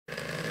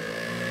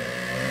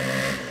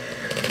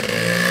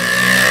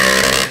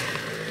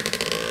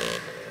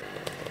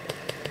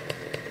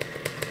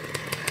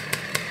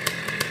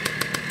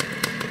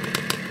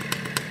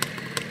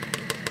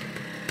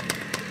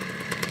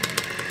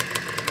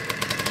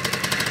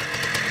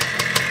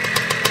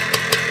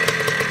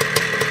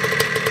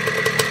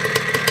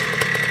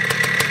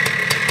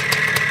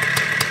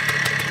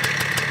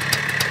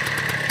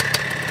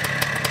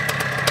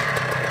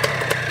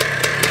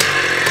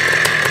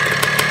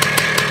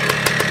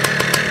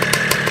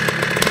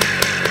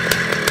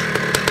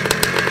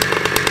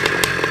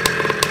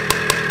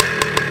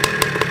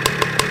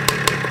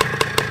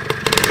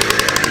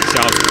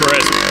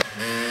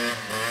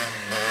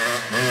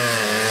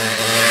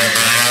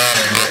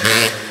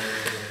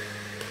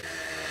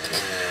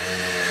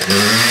What's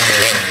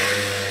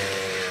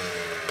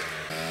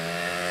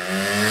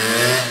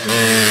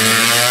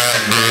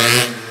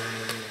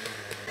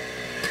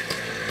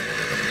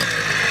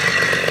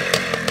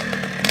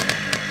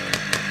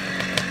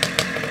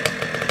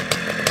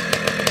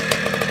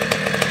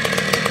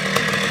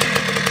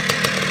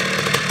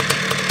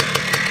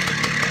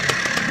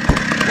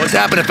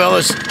happening,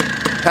 fellas?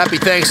 Happy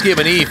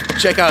Thanksgiving Eve.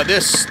 Check out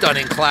this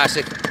stunning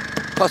classic,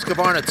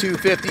 Husqvarna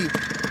 250.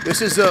 This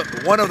is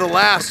one of the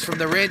last from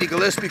the Randy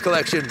Gillespie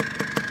collection.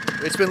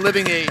 It's been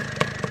living a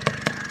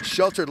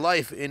sheltered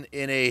life in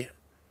a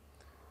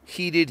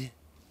heated,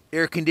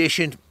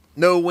 air-conditioned,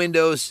 no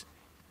windows,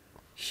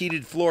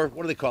 heated floor.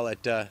 What do they call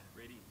it?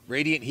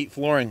 Radiant heat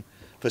flooring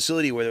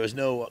facility where there was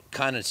no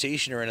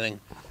condensation or anything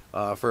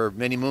for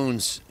many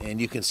moons. And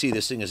you can see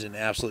this thing is an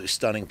absolutely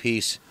stunning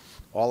piece.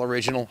 All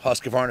original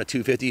Husqvarna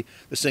 250.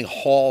 This thing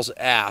hauls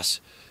ass.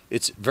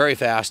 It's very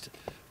fast.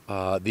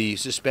 The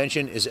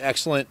suspension is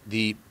excellent.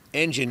 The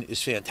engine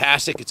is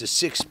fantastic. It's a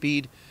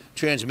 6-speed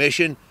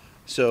transmission.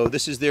 So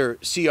this is their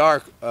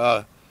CR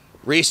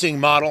racing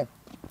model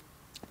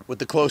with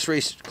the close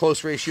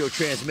ratio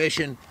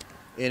transmission,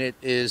 and it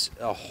is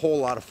a whole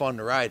lot of fun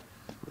to ride.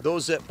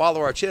 Those that follow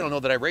our channel know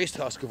that I raced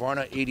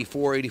Husqvarna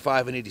 84,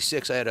 85, and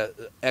 86. I had a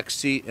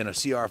XC and a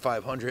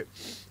CR500.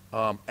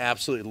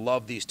 Absolutely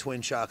love these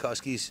twin shock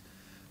Huskies.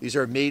 These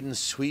are made in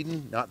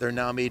Sweden. They're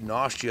now made in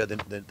Austria,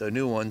 the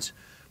new ones.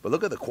 But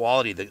look at the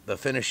quality, the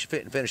finish,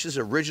 fit and finish. This is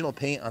original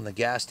paint on the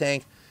gas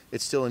tank.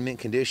 It's still in mint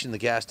condition. The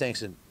gas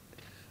tank's in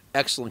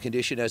excellent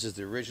condition, as is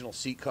the original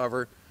seat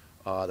cover.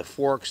 The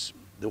forks,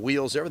 the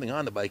wheels, everything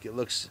on the bike. It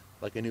looks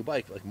like a new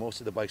bike, like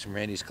most of the bikes from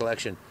Randy's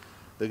collection.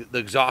 The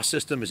exhaust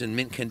system is in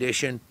mint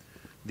condition.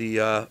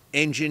 The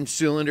engine,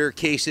 cylinder,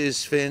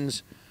 cases,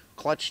 fins,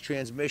 clutch,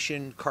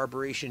 transmission,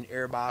 carburation,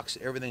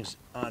 airbox, everything's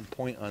on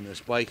point on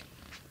this bike.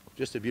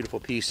 Just a beautiful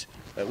piece.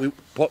 We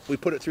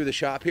put it through the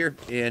shop here,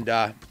 and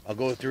I'll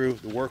go through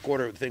the work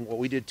order thing. What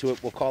we did to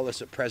it, we'll call this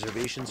a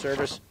preservation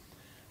service,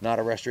 not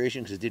a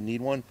restoration because it didn't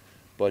need one.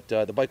 But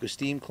the bike was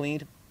steam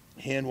cleaned,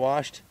 hand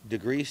washed,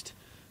 degreased.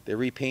 They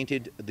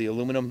repainted the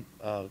aluminum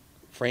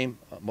frame,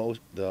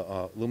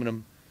 the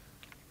aluminum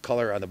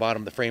color on the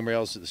bottom of the frame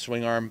rails, the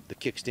swing arm, the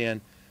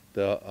kickstand,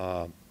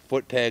 the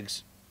foot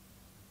pegs.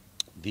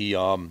 The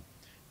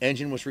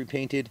engine was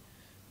repainted.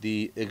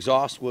 The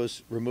exhaust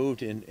was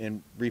removed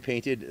and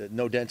repainted.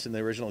 No dents in the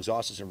original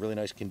exhaust. It's in really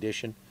nice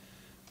condition.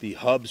 The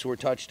hubs were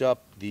touched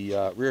up.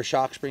 The rear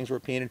shock springs were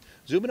painted.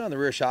 Zoom in on the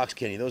rear shocks,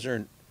 Kenny. Those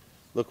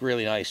look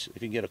really nice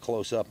if you can get a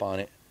close-up on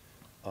it.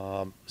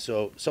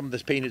 So some of the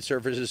painted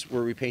surfaces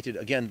were repainted.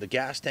 Again, the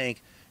gas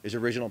tank is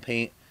original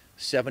paint.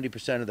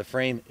 70% of the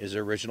frame is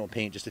original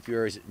paint. Just a few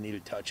areas that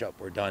needed touch-up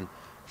were done.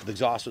 The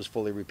exhaust was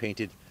fully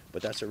repainted.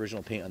 But that's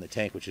original paint on the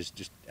tank, which is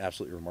just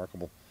absolutely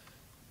remarkable.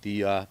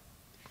 The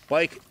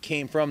bike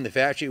came from the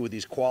factory with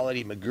these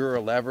quality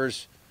Magura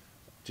levers.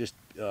 Just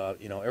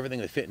you know, everything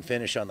that fit and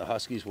finish on the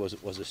Huskies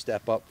was a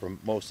step up from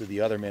most of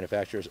the other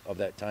manufacturers of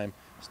that time.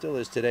 Still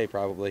is today,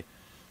 probably.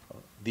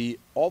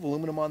 All the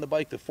aluminum on the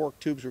bike, the fork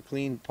tubes were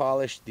clean,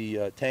 polished.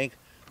 The tank,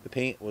 the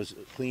paint was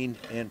cleaned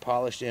and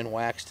polished and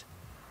waxed.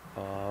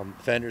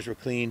 Fenders were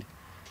cleaned.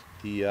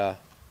 The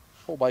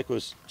whole bike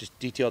was just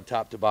detailed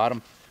top to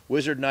bottom.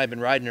 Wizard and I have been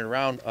riding it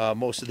around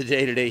most of the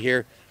day today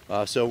here,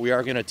 so we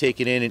are going to take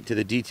it into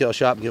the detail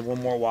shop and give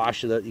one more wash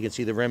so that you can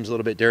see the rim's a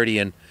little bit dirty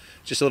and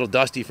just a little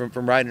dusty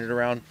from riding it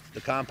around the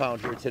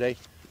compound here today.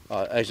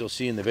 As you'll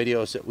see in the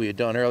videos that we had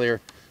done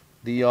earlier,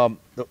 the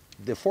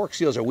fork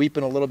seals are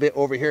weeping a little bit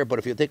over here, but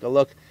if you take a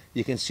look,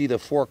 you can see the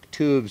fork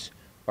tubes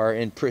are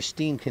in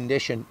pristine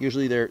condition.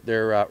 Usually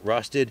they're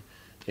rusted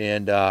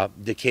and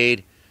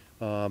decayed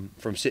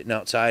from sitting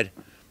outside.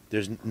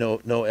 There's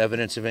no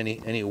evidence of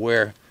any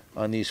wear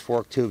on these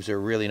fork tubes.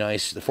 Are really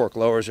nice. The fork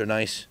lowers are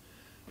nice.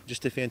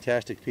 Just a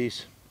fantastic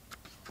piece.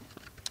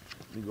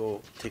 Let me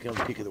go take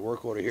another peek at the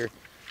work order here.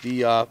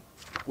 The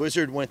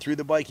Wizard went through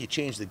the bike. He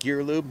changed the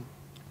gear lube,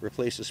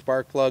 replaced the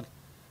spark plug,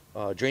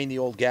 drained the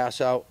old gas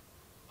out,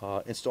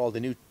 installed a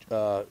new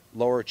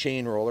lower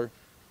chain roller.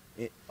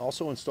 It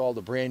also installed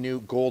a brand new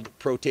gold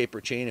Pro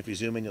Taper chain. If you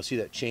zoom in, you'll see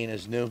that chain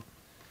is new.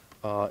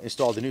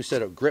 Installed a new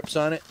set of grips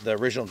on it. The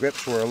original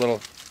grips were a little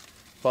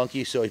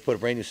funky, so he put a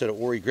brand new set of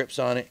Ori grips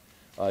on it.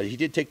 He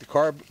did take the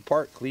carb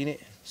apart, clean it,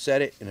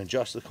 set it, and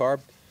adjust the carb.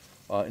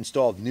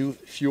 Installed new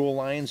fuel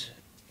lines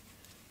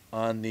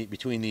on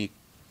between the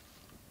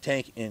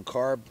tank and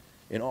carb,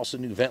 and also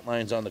new vent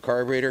lines on the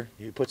carburetor.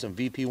 He put some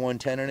VP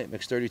 110 in it,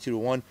 mixed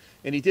 32:1,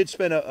 and he did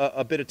spend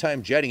a bit of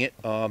time jetting it.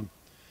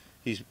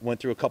 He's went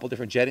through a couple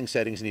different jetting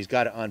settings, and he's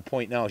got it on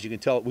point now. As you can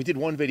tell, we did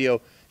one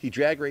video. He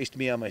drag raced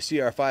me on my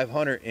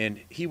CR500,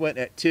 and he went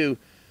at 2,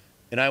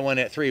 and I went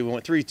at 3. We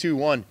went 3, 2,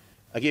 1.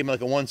 I gave him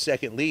like a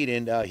 1-second lead,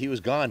 and he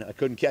was gone. I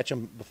couldn't catch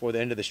him before the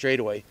end of the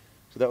straightaway.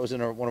 So that was in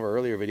one of our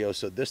earlier videos.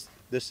 So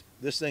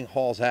this thing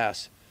hauls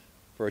ass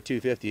for a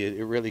 250.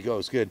 It really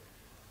goes good.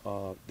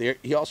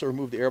 He also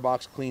removed the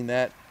airbox, cleaned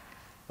that,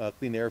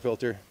 cleaned the air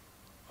filter.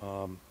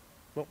 Well,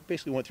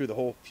 basically went through the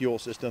whole fuel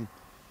system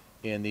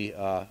and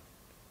the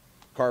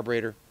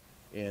carburetor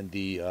and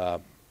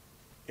the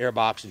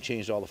airbox and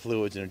changed all the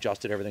fluids and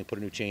adjusted everything, put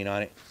a new chain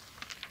on it.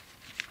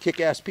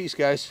 Kick-ass piece,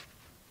 guys.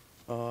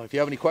 If you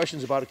have any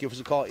questions about it, give us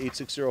a call,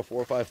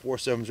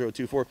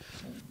 860-454-7024.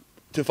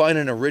 To find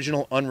an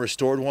original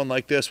unrestored one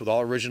like this with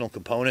all original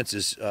components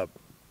is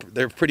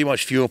they're pretty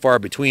much few and far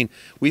between.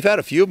 We've had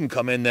a few of them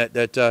come in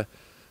that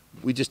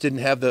we just didn't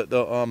have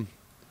the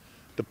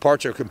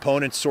parts or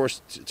components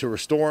sourced to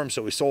restore them,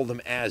 so we sold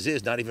them as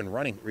is, not even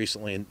running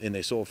recently, and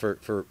they sold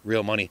for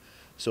real money.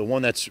 So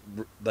one that's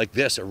like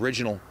this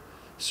original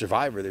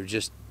Survivor, they're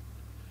just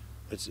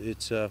it's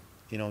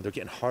you know, they're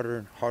getting harder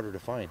and harder to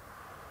find.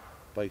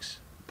 Bike's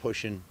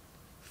pushing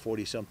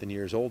 40-something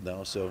years old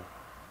now, so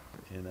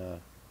in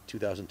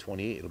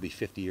 2028 it'll be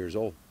 50 years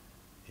old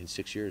in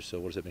 6 years. So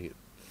what does that make it?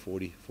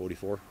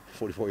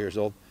 44 years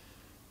old.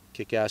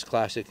 Kick-ass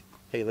classic.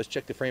 Hey, let's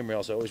check the frame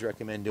rails. I always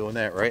recommend doing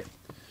that, right?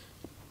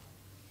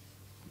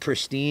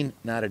 Pristine,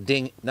 not a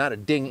ding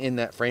in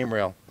that frame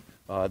rail.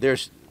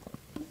 There's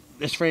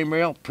this frame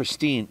rail,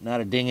 pristine,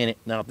 not a ding in it.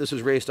 Now, if this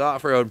was raced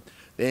off-road,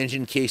 the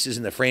engine cases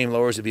and the frame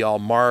lowers would be all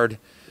marred.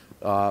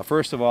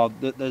 First of all,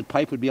 the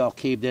pipe would be all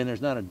caved in.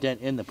 There's not a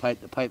dent in the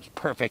pipe. The pipe's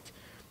perfect.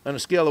 On a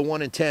scale of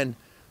 1 to 10,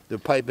 the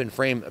pipe and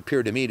frame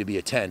appeared to me to be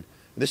a 10.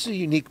 This is a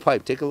unique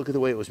pipe. Take a look at the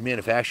way it was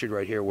manufactured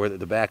right here, where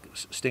the back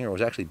stinger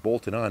was actually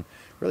bolted on.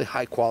 Really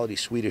high-quality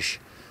Swedish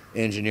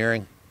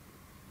engineering.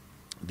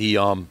 The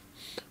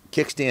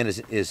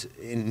kickstand is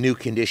in new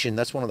condition.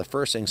 That's one of the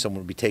first things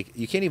someone would be taking.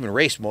 You can't even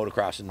race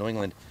motocross in New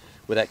England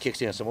with that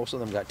kickstand, so most of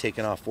them got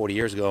taken off 40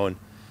 years ago and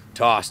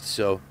tossed.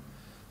 So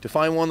to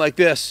find one like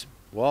this,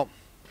 well,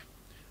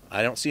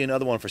 I don't see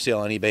another one for sale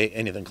on eBay,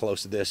 anything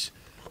close to this.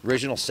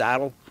 Original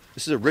saddle.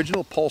 This is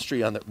original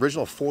upholstery on the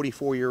original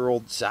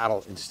 44-year-old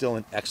saddle and still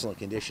in excellent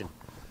condition.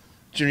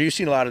 Junior, you've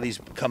seen a lot of these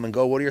come and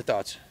go. What are your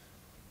thoughts?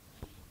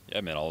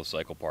 Yeah, man, all the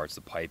cycle parts,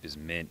 the pipe is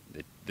mint.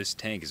 This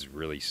tank is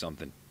really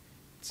something.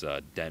 It's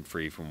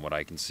dent-free from what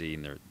I can see,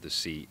 and the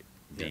seat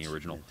being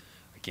original.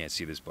 I can't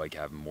see this bike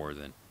having more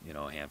than, you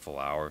know, a handful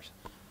of hours.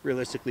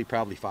 Realistically,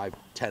 probably 5-10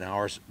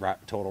 hours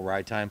total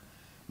ride time.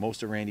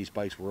 Most of Randy's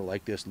bikes were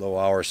like this,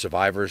 low-hour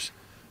Survivors,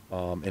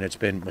 and it's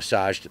been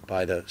massaged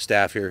by the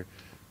staff here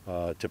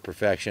to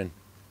perfection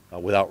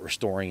without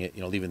restoring it,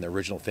 you know, leaving the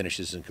original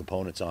finishes and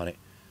components on it.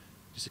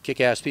 Just a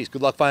kick-ass piece.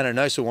 Good luck finding a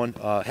nicer one.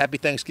 Happy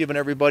Thanksgiving,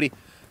 everybody.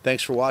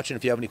 Thanks for watching.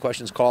 If you have any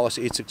questions, call us,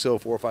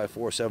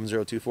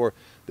 860-454-7024.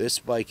 This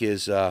bike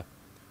is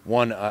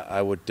one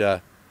I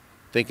would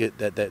think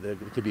that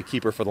it could be a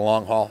keeper for the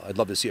long haul. I'd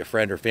love to see a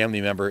friend or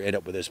family member end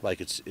up with this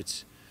bike.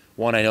 It's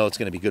one I know it's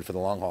going to be good for the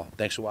long haul.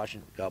 Thanks for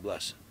watching. God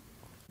bless.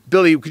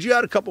 Billy, could you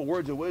add a couple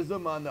words of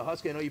wisdom on the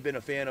Husky? I know you've been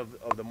a fan of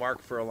the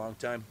Mark for a long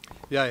time.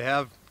 Yeah, I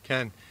have,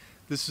 Ken.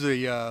 This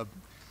is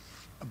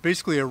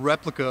basically a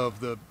replica of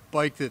the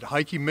bike that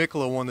Heikki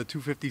Mikkola won the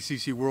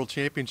 250cc World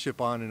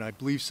Championship on in, I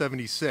believe,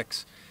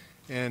 '76.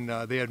 And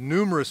they had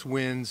numerous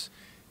wins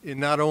in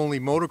not only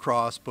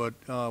motocross, but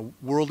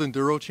World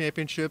Enduro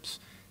Championships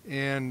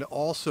and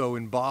also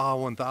in Baja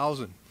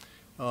 1000.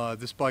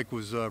 This bike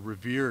was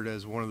revered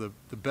as one of the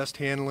best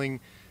handling,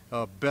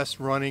 best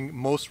running,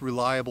 most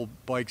reliable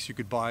bikes you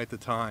could buy at the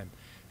time.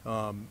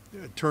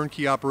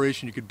 Turnkey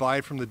operation, you could buy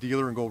it from the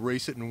dealer and go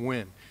race it and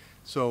win.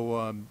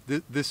 So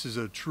this is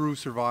a true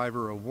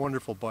Survivor, a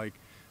wonderful bike.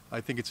 I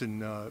think it's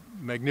in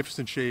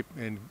magnificent shape,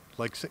 and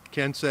like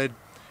Ken said,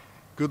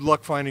 good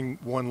luck finding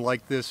one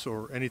like this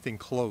or anything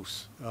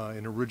close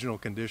in original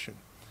condition.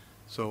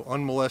 So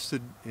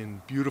unmolested,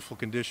 in beautiful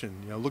condition.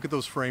 You know, look at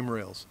those frame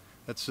rails.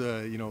 That's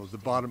you know, the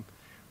bottom.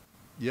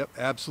 Yep,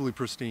 absolutely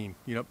pristine.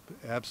 Yep,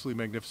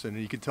 absolutely magnificent.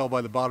 And you can tell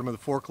by the bottom of the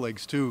fork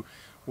legs too,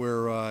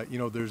 where you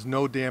know, there's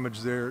no damage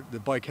there. The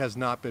bike has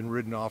not been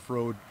ridden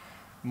off-road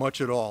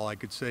much at all, I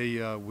could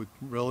say with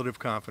relative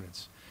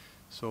confidence.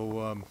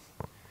 So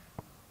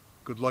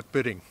good luck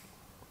bidding.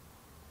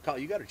 Kyle,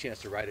 you got a chance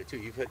to ride it too.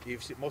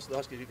 You've seen most of the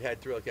Huskies you've had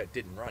through like that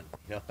didn't run.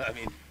 You know, I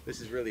mean, this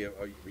is really a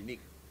unique.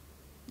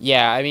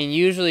 Yeah, I mean,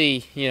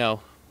 usually, you know,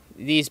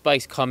 these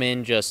bikes come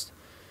in just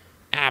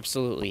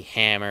absolutely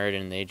hammered,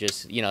 and they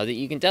just, you know,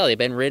 you can tell they've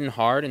been ridden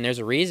hard, and there's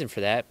a reason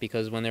for that,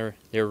 because when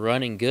they're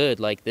running good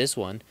like this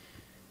one,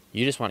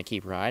 you just want to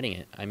keep riding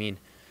it. I mean,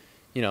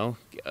 you know,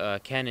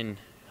 Ken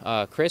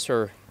and Chris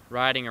are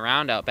riding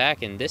around out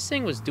back, and this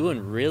thing was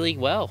doing really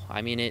well.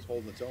 I mean, it's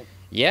holding its own.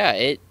 Yeah,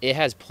 it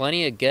has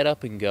plenty of get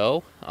up and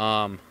go.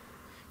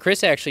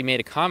 Chris actually made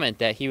a comment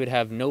that he would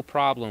have no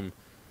problem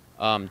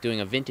doing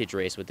a vintage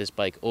race with this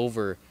bike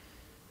over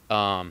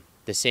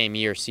the same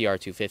year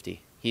CR250.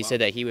 He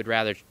said that he would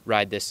rather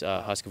ride this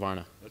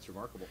Husqvarna. That's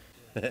remarkable.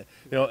 You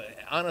know,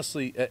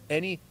 honestly,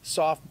 any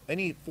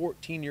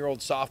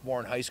 14-year-old sophomore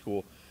in high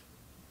school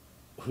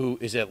who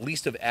is at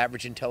least of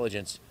average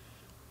intelligence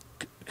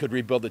could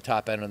rebuild the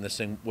top end on this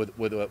thing with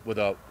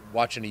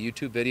watching a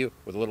YouTube video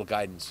with a little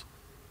guidance.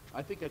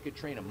 I think I could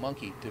train a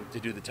monkey to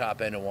do the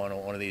top end of one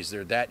of these.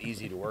 They're that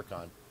easy to work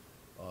on.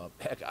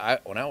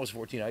 Heck, when I was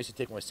 14, I used to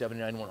take my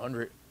 79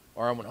 100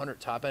 RM100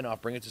 top end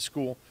off, bring it to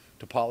school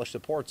to polish the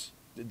ports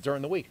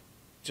during the week,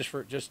 just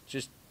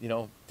you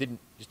know,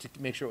 just to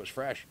make sure it was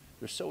fresh.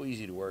 They're so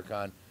easy to work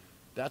on.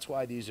 That's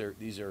why these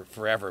are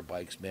forever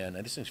bikes, man.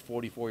 And this thing's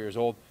 44 years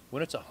old.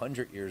 When it's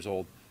 100 years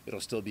old, it'll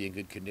still be in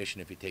good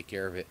condition if you take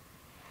care of it.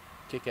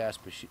 Kick-ass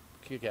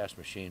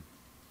machine.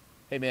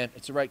 Hey, man,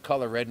 it's the right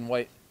color, red and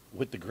white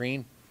with the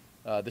green.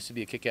 This would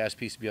be a kick-ass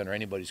piece to be under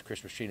anybody's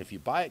Christmas tree. And if you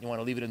buy it and you want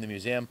to leave it in the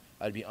museum,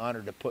 I'd be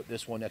honored to put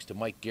this one next to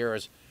Mike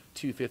Guerra's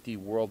 250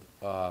 World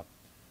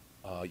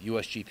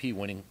USGP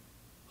winning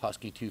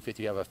Husky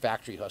 250. You have a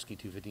factory Husky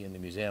 250 in the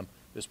museum.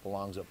 This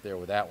belongs up there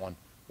with that one.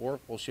 Or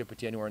we'll ship it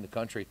to you anywhere in the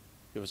country.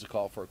 Give us a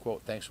call for a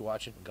quote. Thanks for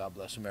watching, and God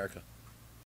bless America.